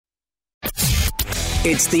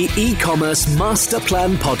It's the E-commerce Master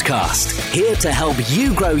Plan podcast, here to help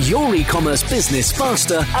you grow your e-commerce business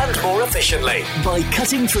faster and more efficiently by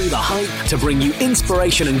cutting through the hype to bring you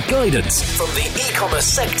inspiration and guidance from the e-commerce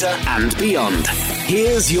sector and beyond.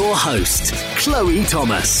 Here's your host, Chloe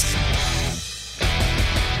Thomas.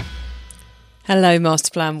 Hello,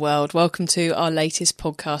 Masterplan World. Welcome to our latest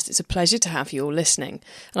podcast. It's a pleasure to have you all listening,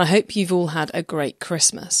 and I hope you've all had a great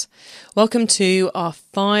Christmas. Welcome to our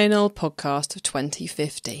final podcast of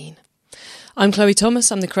 2015. I'm Chloe Thomas.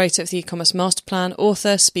 I'm the creator of the E-commerce Masterplan,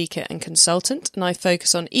 author, speaker and consultant, and I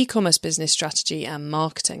focus on e-commerce business strategy and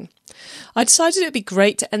marketing. I decided it would be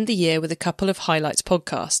great to end the year with a couple of highlights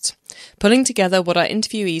podcasts, pulling together what our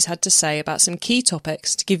interviewees had to say about some key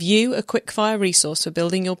topics to give you a quick-fire resource for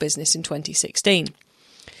building your business in 2016.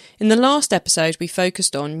 In the last episode, we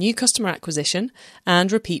focused on new customer acquisition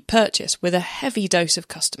and repeat purchase with a heavy dose of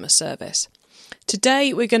customer service.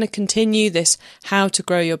 Today, we're going to continue this How to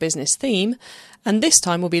Grow Your Business theme, and this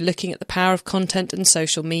time we'll be looking at the power of content and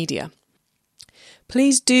social media.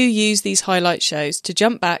 Please do use these highlight shows to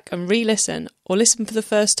jump back and re-listen or listen for the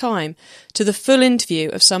first time to the full interview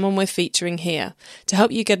of someone we're featuring here to help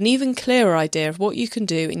you get an even clearer idea of what you can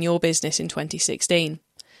do in your business in 2016.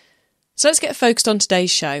 So let's get focused on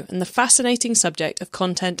today's show and the fascinating subject of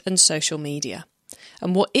content and social media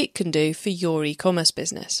and what it can do for your e-commerce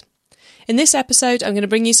business. In this episode, I'm going to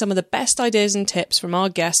bring you some of the best ideas and tips from our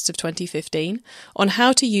guests of 2015 on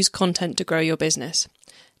how to use content to grow your business.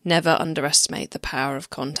 Never underestimate the power of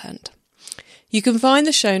content. You can find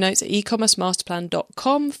the show notes at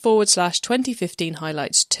ecommercemasterplan.com/2015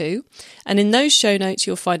 highlights 2, and in those show notes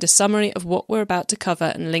you'll find a summary of what we're about to cover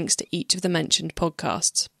and links to each of the mentioned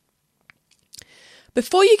podcasts.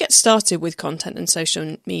 Before you get started with content and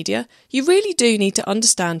social media, you really do need to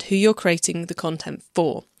understand who you're creating the content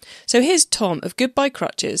for. So here's Tom of Goodbye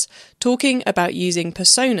Crutches talking about using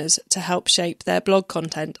personas to help shape their blog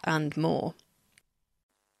content and more.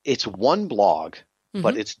 It's one blog,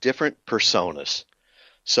 but it's different personas.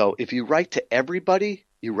 So if you write to everybody,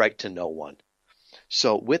 you write to no one.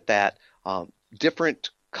 So with that, different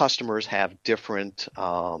customers have different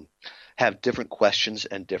questions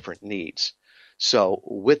and different needs. So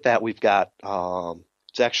with that, we've got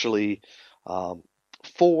it's actually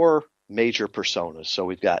 4 major personas. So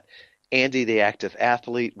we've got Andy, the active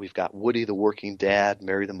athlete. We've got Woody, the working dad,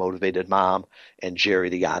 Mary, the motivated mom, and Jerry,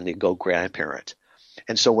 the on-the-go grandparent.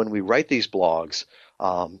 And so when we write these blogs,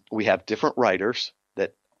 we have different writers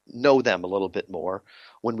that know them a little bit more.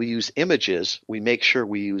 When we use images, we make sure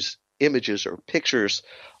we use images or pictures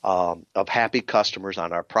of happy customers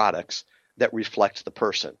on our products that reflect the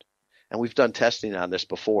person. And we've done testing on this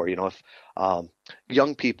before. You know, if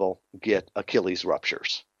young people get Achilles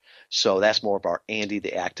ruptures, so that's more of our Andy,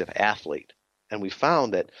 the active athlete. And we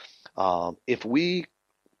found that if we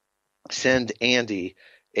send Andy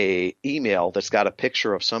a email that's got a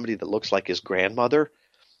picture of somebody that looks like his grandmother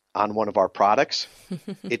on one of our products,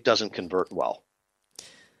 it doesn't convert well.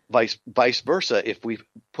 Vice versa, if we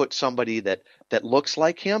put somebody that looks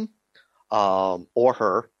like him or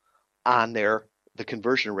her on there, the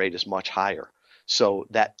conversion rate is much higher. So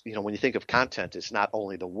that, you know, when you think of content, it's not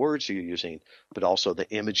only the words you're using, but also the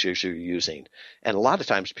images you're using. And a lot of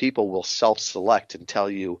times people will self-select and tell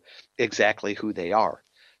you exactly who they are.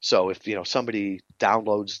 So if, you know, somebody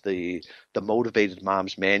downloads the Motivated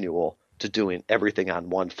Mom's manual to doing everything on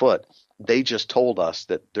one foot, they just told us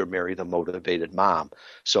that they're Mary the Motivated Mom.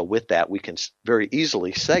 So with that, we can very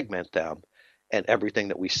easily segment them, and everything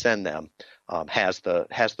that we send them has the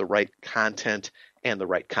right content and the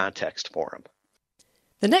right context for them.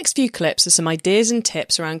 The next few clips are some ideas and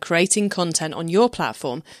tips around creating content on your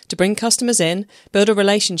platform to bring customers in, build a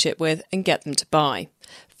relationship with, and get them to buy.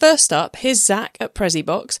 First up, here's Zach at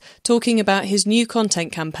Prezibox talking about his new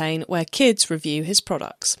content campaign where kids review his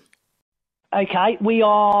products. Okay, we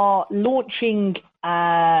are launching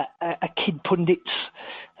a Kid Pundits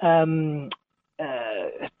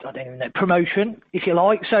I don't even know, promotion, if you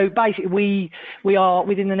like. So basically, we are,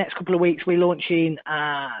 within the next couple of weeks, we're launching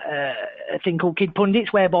a thing called Kid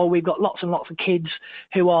Pundits, whereby we've got lots and lots of kids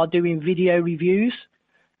who are doing video reviews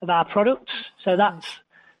of our products. So that's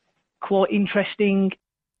quite interesting.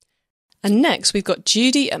 And next, we've got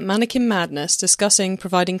Judy at Mannequin Madness discussing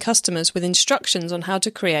providing customers with instructions on how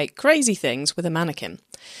to create crazy things with a mannequin.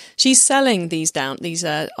 She's selling these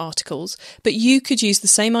articles, but you could use the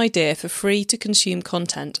same idea for free to consume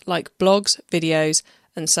content like blogs, videos,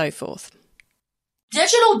 and so forth.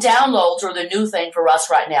 Digital downloads are the new thing for us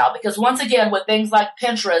right now, because once again, with things like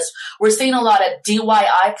Pinterest, we're seeing a lot of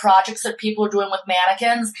DIY projects that people are doing with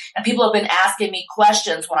mannequins, and people have been asking me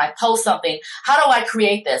questions when I post something. How do I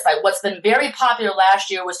create this? Like, what's been very popular last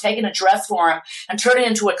year was taking a dress form and turning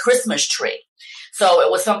it into a Christmas tree. So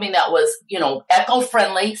it was something that was,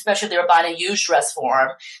 eco-friendly, especially if they were buying a used dress form.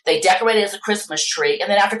 They decorate it as a Christmas tree.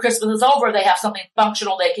 And then after Christmas is over, they have something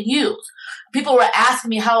functional they can use. People were asking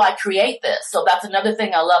me how I create this. So that's another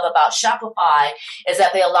thing I love about Shopify, is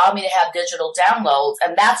that they allow me to have digital downloads.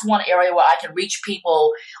 And that's one area where I can reach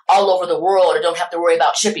people all over the world and don't have to worry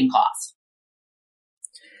about shipping costs.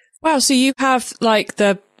 Wow. So you have like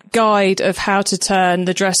the guide of how to turn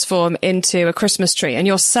the dress form into a Christmas tree, and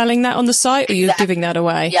you're selling that on the site, or you're giving that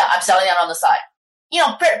away? Yeah, I'm selling that on the site.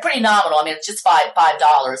 Pretty nominal. I mean, it's just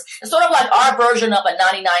 $5. It's sort of like our version of a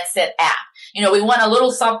 99-cent app. We want a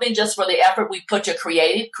little something just for the effort we put to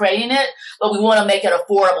creating it, but we want to make it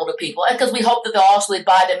affordable to people. And because we hope that they'll actually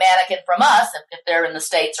buy the mannequin from us, if they're in the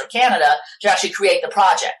States or Canada, to actually create the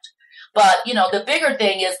project. But, the bigger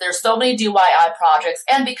thing is there's so many DIY projects.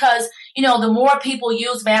 And because, the more people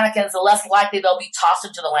use mannequins, the less likely they'll be tossed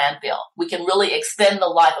into the landfill. We can really extend the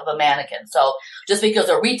life of a mannequin. So just because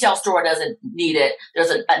a retail store doesn't need it, there's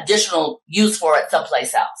an additional use for it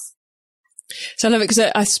someplace else. So I love it,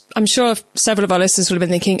 because I'm sure several of our listeners will have been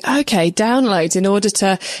thinking, okay, downloads in order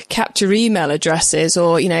to capture email addresses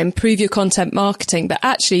or, improve your content marketing. But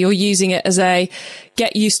actually you're using it as a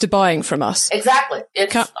get used to buying from us. Exactly.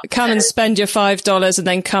 Come and spend your $5 and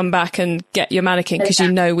then come back and get your mannequin, because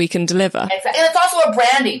you know we can deliver. Exactly. And it's also a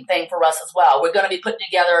branding thing for us as well. We're going to be putting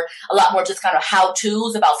together a lot more just kind of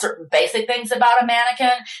how-tos about certain basic things about a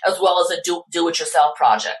mannequin, as well as a do-it-yourself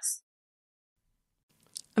projects.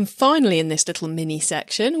 And finally, in this little mini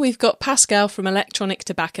section, we've got Pascal from Electronic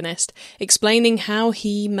Tobacconist explaining how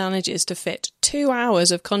he manages to fit 2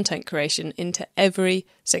 hours of content creation into every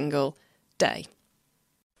single day.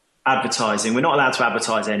 Advertising. We're not allowed to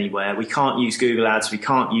advertise anywhere. We can't use Google ads. You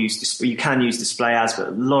can use display ads, but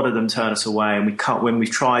a lot of them turn us away. And when we've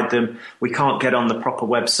tried them, we can't get on the proper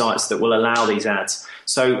websites that will allow these ads.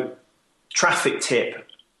 So, traffic tip,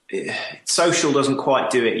 social doesn't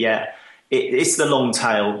quite do it yet. It's the long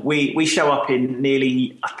tail. We show up in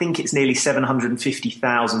nearly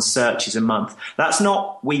 750,000 searches a month. That's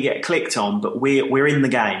not we get clicked on, but we're in the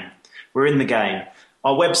game. We're in the game.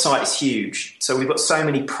 Our website is huge, so we've got so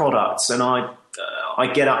many products, and I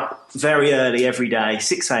get up very early every day,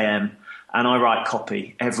 6 a.m., and I write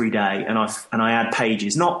copy every day, and I add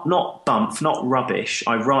pages, not bump, not rubbish.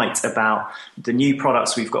 I write about the new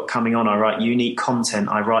products we've got coming on. I write unique content.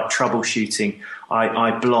 I write troubleshooting.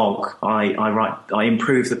 I blog. I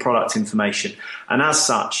improve the product information, and as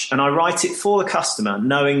such, and I write it for the customer,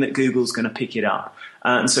 knowing that Google's going to pick it up.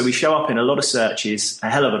 And so we show up in a lot of searches, a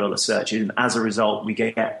hell of a lot of searches, and as a result, we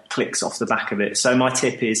get clicks off the back of it. So my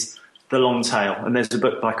tip is the long tail, and there's a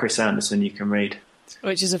book by Chris Anderson you can read.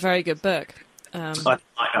 Which is a very good book. I like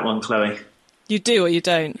that one, Chloe. You do or you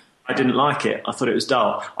don't? I didn't like it. I thought it was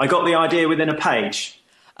dull. I got the idea within a page.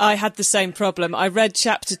 I had the same problem. I read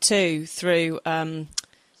chapter 2 through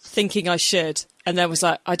thinking I should, and then was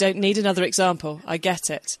like, I don't need another example. I get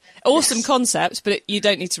it. Awesome concept, but you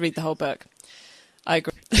don't need to read the whole book. I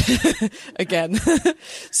agree. Again.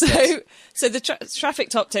 So the traffic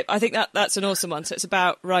top tip, I think that's an awesome one. So it's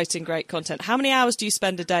about writing great content. How many hours do you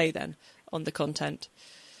spend a day then on the content?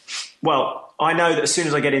 Well, I know that as soon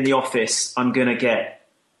as I get in the office, I'm going to get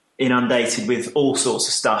inundated with all sorts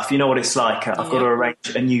of stuff. You know what it's like. I've got to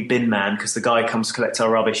arrange a new bin man because the guy who comes to collect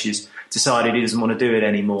our rubbish has decided he doesn't want to do it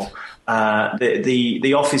anymore.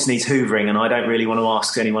 The office needs hoovering, and I don't really want to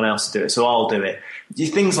ask anyone else to do it, so I'll do it.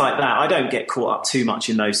 Things like that. I don't get caught up too much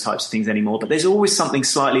in those types of things anymore, but there's always something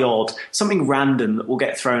slightly odd, something random that will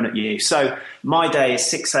get thrown at you. So my day is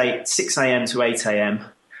 6 a.m. to 8 a.m.,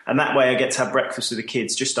 and that way I get to have breakfast with the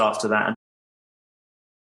kids just after that.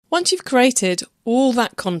 Once you've created all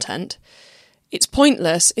that content, it's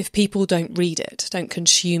pointless if people don't read it, don't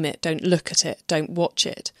consume it, don't look at it, don't watch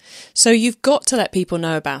it. So you've got to let people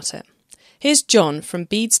know about it. Here's John from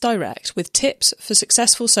Beads Direct with tips for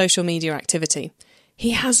successful social media activity.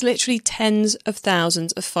 He has literally tens of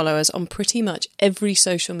thousands of followers on pretty much every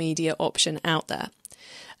social media option out there.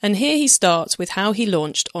 And here he starts with how he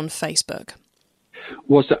launched on Facebook.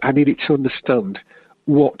 Was that I needed to understand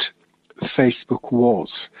what Facebook was.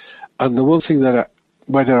 And the one thing that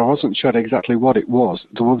whether I wasn't sure exactly what it was,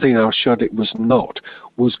 the one thing I was sure it was not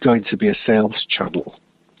was going to be a sales channel.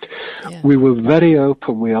 Yeah. We were very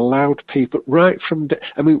open. We allowed people right from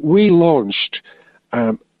we launched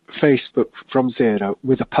Facebook from zero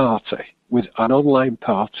with a party, with an online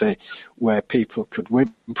party where people could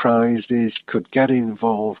win prizes, could get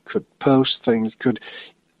involved, could post things,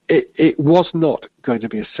 It was not going to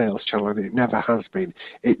be a sales channel, and it never has been.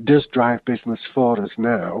 It does drive business for us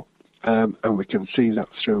now, and we can see that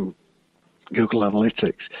through Google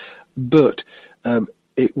Analytics. But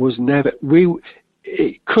it was never.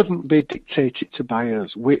 It couldn't be dictated to by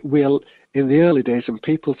us. We'll in the early days, and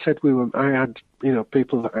people said we were. I had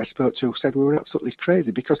people that I spoke to said we were absolutely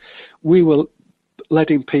crazy because we were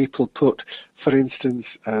letting people put, for instance,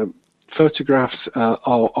 photographs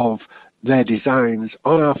of their designs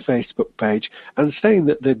on our Facebook page and saying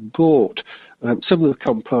that they'd bought some of the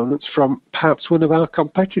components from perhaps one of our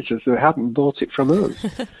competitors that hadn't bought it from us.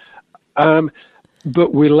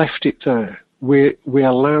 But we left it there. We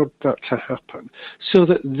allowed that to happen so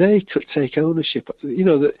that they could take ownership.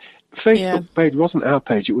 The Facebook page wasn't our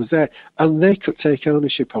page, it was there, and they could take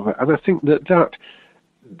ownership of it. And I think that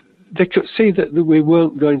they could see that we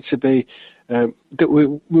weren't going to be that we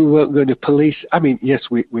weren't going to police. I mean, yes,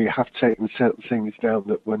 we have taken certain things down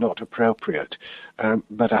that were not appropriate,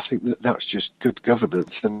 but I think that's just good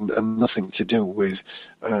governance and nothing to do with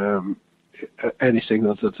anything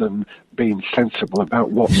other than being sensible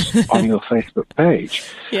about what's on your Facebook page.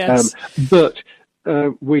 Yes. But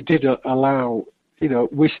we did allow,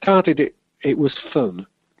 we started it was fun,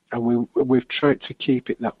 and we've tried to keep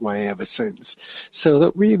it that way ever since, so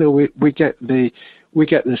that we get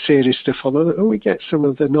the serious stuff on, and we get some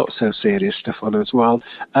of the not so serious stuff on as well.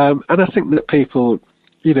 And I think that people,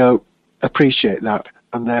 appreciate that,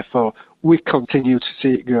 and therefore we continue to see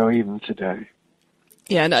it grow even today.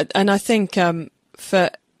 Yeah, and I think for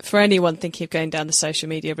anyone thinking of going down the social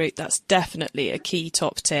media route, that's definitely a key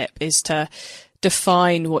top tip, is to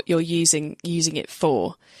define what you're using it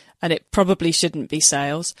for. And it probably shouldn't be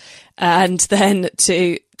sales, and then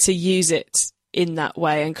to use it in that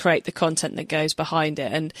way and create the content that goes behind it.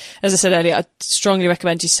 And as I said earlier, I strongly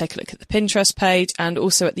recommend you to take a look at the Pinterest page and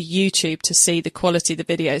also at the YouTube to see the quality of the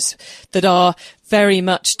videos that are very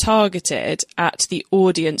much targeted at the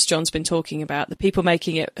audience John's been talking about, the people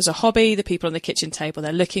making it as a hobby, the people on the kitchen table.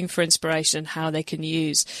 They're looking for inspiration and how they can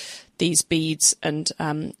use these beads and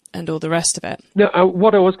all the rest of it. No,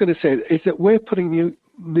 what I was going to say is that we're putting new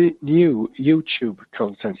YouTube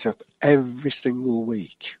content up every single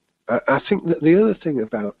week. I think that the other thing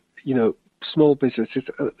about, small businesses,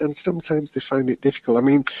 and sometimes they find it difficult. I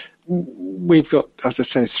mean, we've got, as I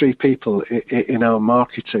say, 3 people in our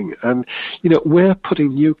marketing, and, we're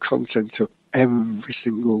putting new content up every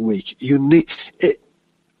single week. You need it,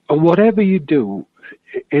 and whatever you do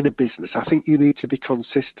in a business, I think you need to be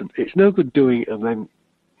consistent. It's no good doing it and then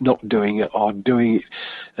not doing it, or doing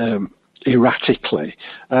it erratically.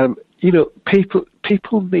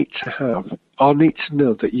 People need to have, or need to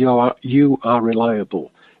know that you are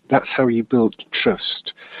reliable. That's how you build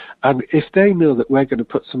trust. And if they know that we're going to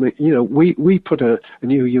put something, we put a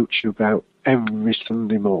new YouTube out every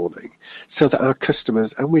Sunday morning, so that our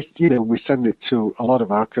customers, and we send it to a lot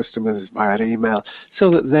of our customers via email,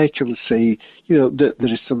 so that they can see, that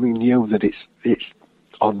there is something new, that it's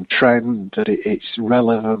on trend, that it's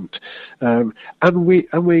relevant, and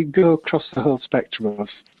we go across the whole spectrum of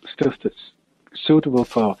stuff that's suitable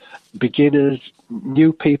for beginners,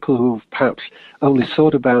 new people who've perhaps only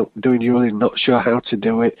thought about doing drilling, not sure how to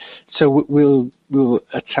do it. So we'll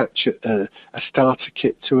attach a starter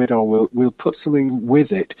kit to it, or we'll put something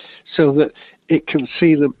with it so that it can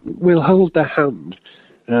see them. We'll hold their hand.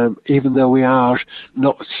 Even though we are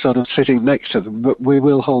not sort of sitting next to them, but we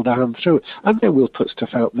will hold our hand through it. And then we'll put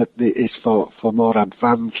stuff out that is for more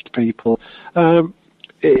advanced people.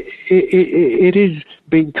 It is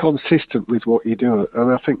being consistent with what you do.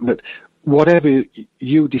 And I think that whatever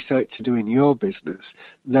you decide to do in your business,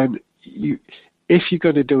 then if you're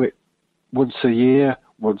going to do it once a year,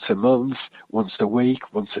 once a month, once a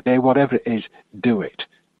week, once a day, whatever it is, do it.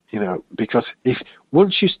 Because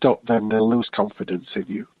once you stop, then they'll lose confidence in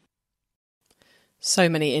you. So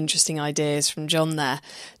many interesting ideas from John there.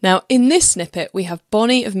 Now, in this snippet, we have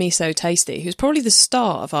Bonnie of Miso Tasty, who's probably the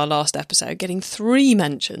star of our last episode, getting 3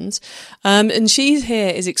 mentions. And she here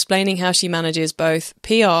is explaining how she manages both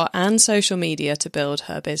PR and social media to build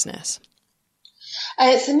her business.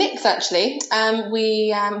 It's a mix, actually.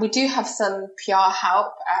 We do have some PR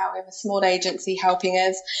help. We have a small agency helping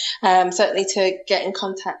us, certainly to get in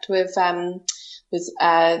contact with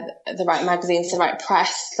the right magazines, the right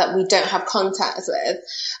press that we don't have contacts with.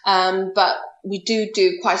 But we do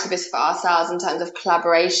quite a bit for ourselves in terms of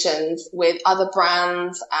collaborations with other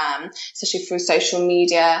brands, especially through social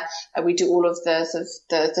media. We do all of the sort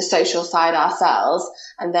of the social side ourselves,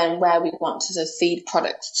 and then where we want to sort of feed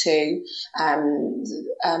products to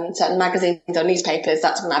certain magazines or newspapers,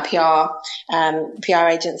 that's when our PR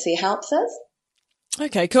agency helps us.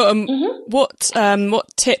 Okay, cool. What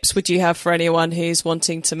tips would you have for anyone who's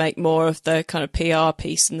wanting to make more of the kind of PR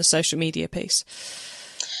piece and the social media piece?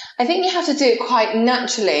 I think you have to do it quite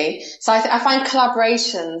naturally. So I find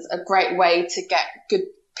collaborations a great way to get good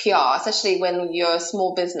PR, especially when you're a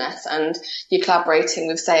small business and you're collaborating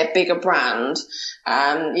with, say, a bigger brand.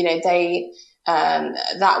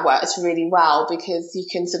 That works really well because you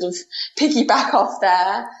can sort of piggyback off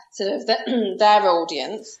their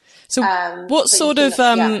audience. So what are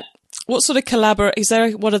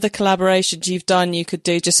the collaborations you've done you could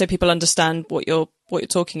do just so people understand what you're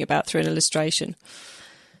talking about through an illustration?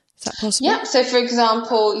 Is that possible? Yeah. So for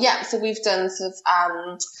example, so we've done sort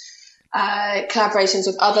of collaborations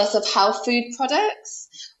with other sort of health food products,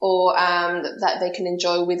 or that they can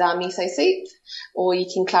enjoy with our miso soup, or you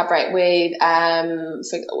can collaborate with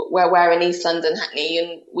we're in East London, Hackney,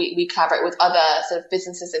 and we collaborate with other sort of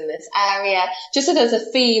businesses in this area, just so there's a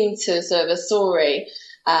theme to sort of a story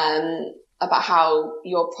about how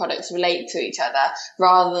your products relate to each other,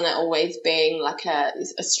 rather than it always being like a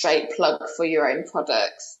straight plug for your own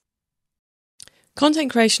products.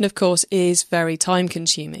 Content creation, of course, is very time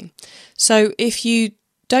consuming. So if you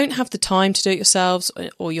don't have the time to do it yourselves,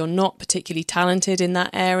 or you're not particularly talented in that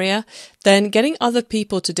area, then getting other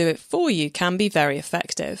people to do it for you can be very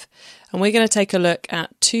effective. And we're going to take a look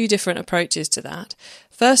at two different approaches to that.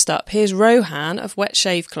 First up, here's Rohan of Wet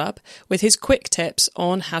Shave Club with his quick tips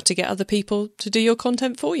on how to get other people to do your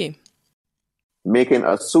content for you. Making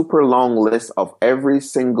a super long list of every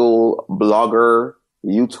single blogger,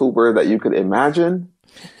 YouTuber that you could imagine,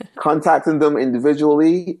 contacting them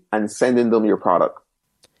individually and sending them your product.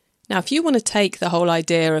 Now, if you want to take the whole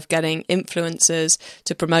idea of getting influencers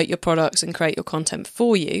to promote your products and create your content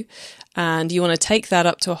for you, and you want to take that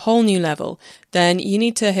up to a whole new level, then you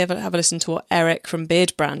need to have a listen to what Eric from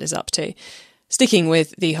Beard Brand is up to. Sticking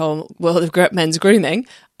with the whole world of men's grooming,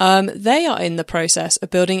 they are in the process of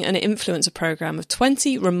building an influencer program of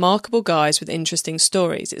 20 remarkable guys with interesting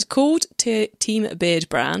stories. It's called Team Beard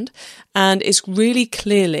Brand, and is really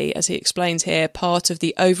clearly, as he explains here, part of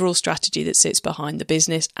the overall strategy that sits behind the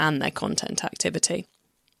business and their content activity.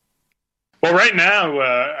 Well, right now,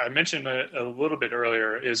 I mentioned a little bit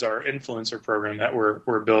earlier, is our influencer program that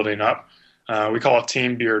we're building up. We call it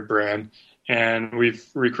Team Beard Brand. And we've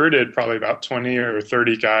recruited probably about 20 or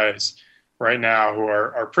 30 guys right now who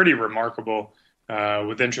are pretty remarkable,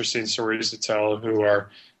 with interesting stories to tell, who are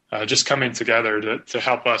just coming together to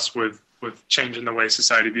help us with changing the way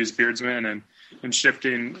society views beardsmen and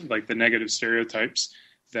shifting like the negative stereotypes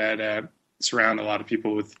that surround a lot of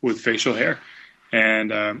people with facial hair.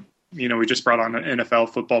 And, we just brought on an NFL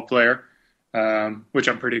football player, which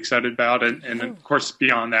I'm pretty excited about. And of course,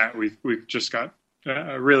 beyond that, we've just got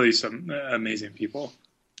really some amazing people.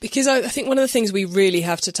 Because I think one of the things we really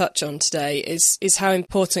have to touch on today is how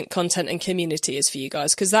important content and community is for you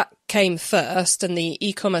guys, because that came first and the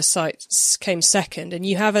e-commerce sites came second, and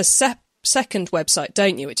you have a second website,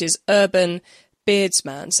 don't you, which is Urban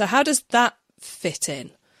Beardsman. So how does that fit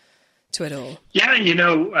in to it all? Yeah,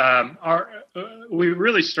 we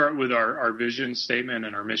really start with our vision statement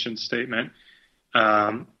and our mission statement,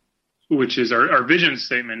 which is our vision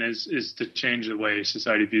statement is to change the way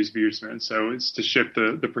society views beardsmen. So it's to shift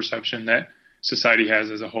the perception that society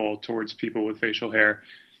has as a whole towards people with facial hair.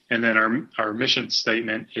 And then our mission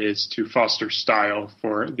statement is to foster style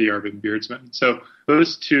for the urban beardsman. So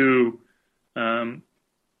those two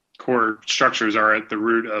core structures are at the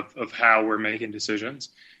root of how we're making decisions.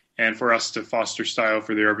 And for us to foster style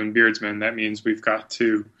for the urban beardsman, that means we've got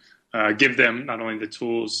to give them not only the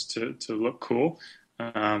tools to look cool,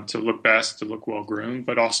 to look best, to look well-groomed,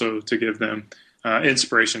 but also to give them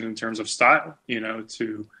inspiration in terms of style,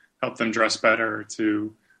 to help them dress better,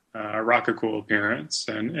 to rock a cool appearance.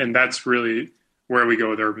 And that's really where we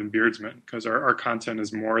go with Urban Beardsman, because our content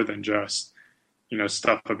is more than just,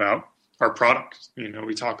 stuff about our product.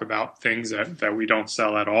 We talk about things that we don't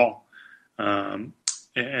sell at all,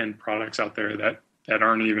 and products out there that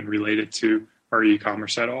aren't even related to our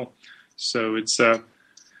e-commerce at all. So it's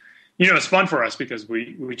it's fun for us because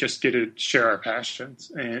we just get to share our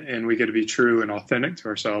passions and we get to be true and authentic to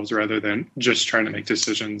ourselves rather than just trying to make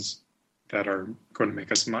decisions that are going to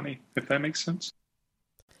make us money, if that makes sense.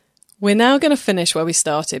 We're now going to finish where we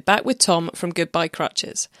started, back with Tom from Goodbye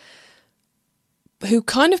Crutches, who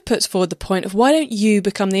kind of puts forward the point of why don't you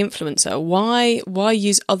become the influencer? Why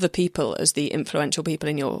use other people as the influential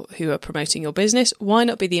people who are promoting your business? Why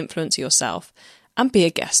not be the influencer yourself and be a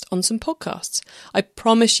guest on some podcasts? I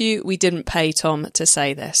promise you we didn't pay Tom to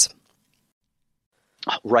say this.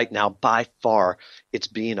 Right now, by far, it's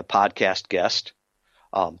being a podcast guest.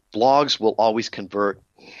 Blogs will always convert.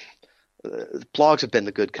 Blogs have been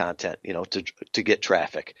the good content, to get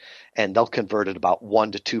traffic, and they'll convert at about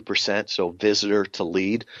 1% to 2%. So visitor to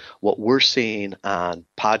lead. What we're seeing on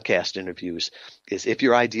podcast interviews is if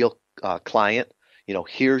your ideal client,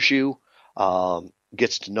 hears you,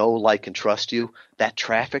 gets to know, like, and trust you, that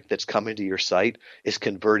traffic that's coming to your site is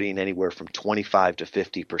converting anywhere from 25 to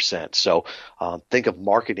 50%. So think of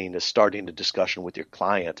marketing as starting a discussion with your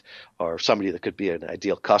client or somebody that could be an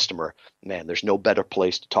ideal customer. Man, there's no better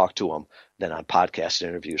place to talk to them than on podcast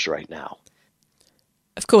interviews right now.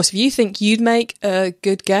 Of course, if you think you'd make a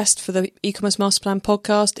good guest for the E-commerce Master Plan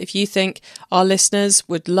podcast, if you think our listeners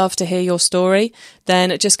would love to hear your story,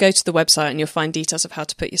 then just go to the website and you'll find details of how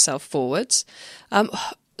to put yourself forwards.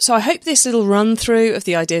 So I hope this little run through of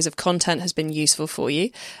the ideas of content has been useful for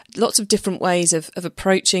you. Lots of different ways of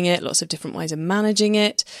approaching it, lots of different ways of managing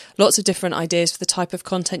it, lots of different ideas for the type of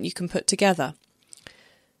content you can put together.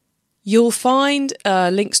 You'll find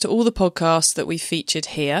links to all the podcasts that we've featured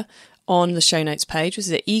here on the show notes page, which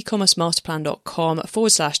is at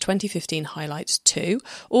ecommercemasterplan.com/2015 highlights 2,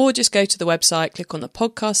 or just go to the website, click on the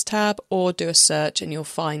podcast tab, or do a search and you'll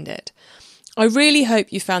find it. I really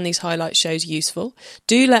hope you found these highlight shows useful.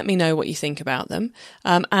 Do let me know what you think about them.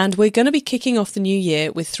 And we're going to be kicking off the new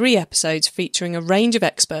year with 3 episodes featuring a range of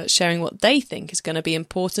experts sharing what they think is going to be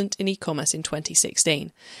important in e-commerce in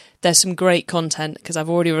 2016. There's some great content because I've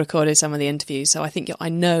already recorded some of the interviews, so I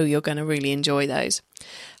know you're going to really enjoy those.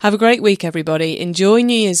 Have a great week, everybody. Enjoy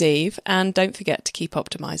New Year's Eve, and don't forget to keep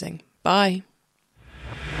optimizing. Bye.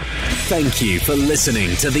 Thank you for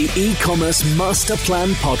listening to the E-commerce Master Plan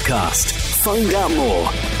podcast. Find out more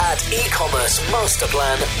at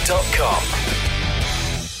ecommercemasterplan.com.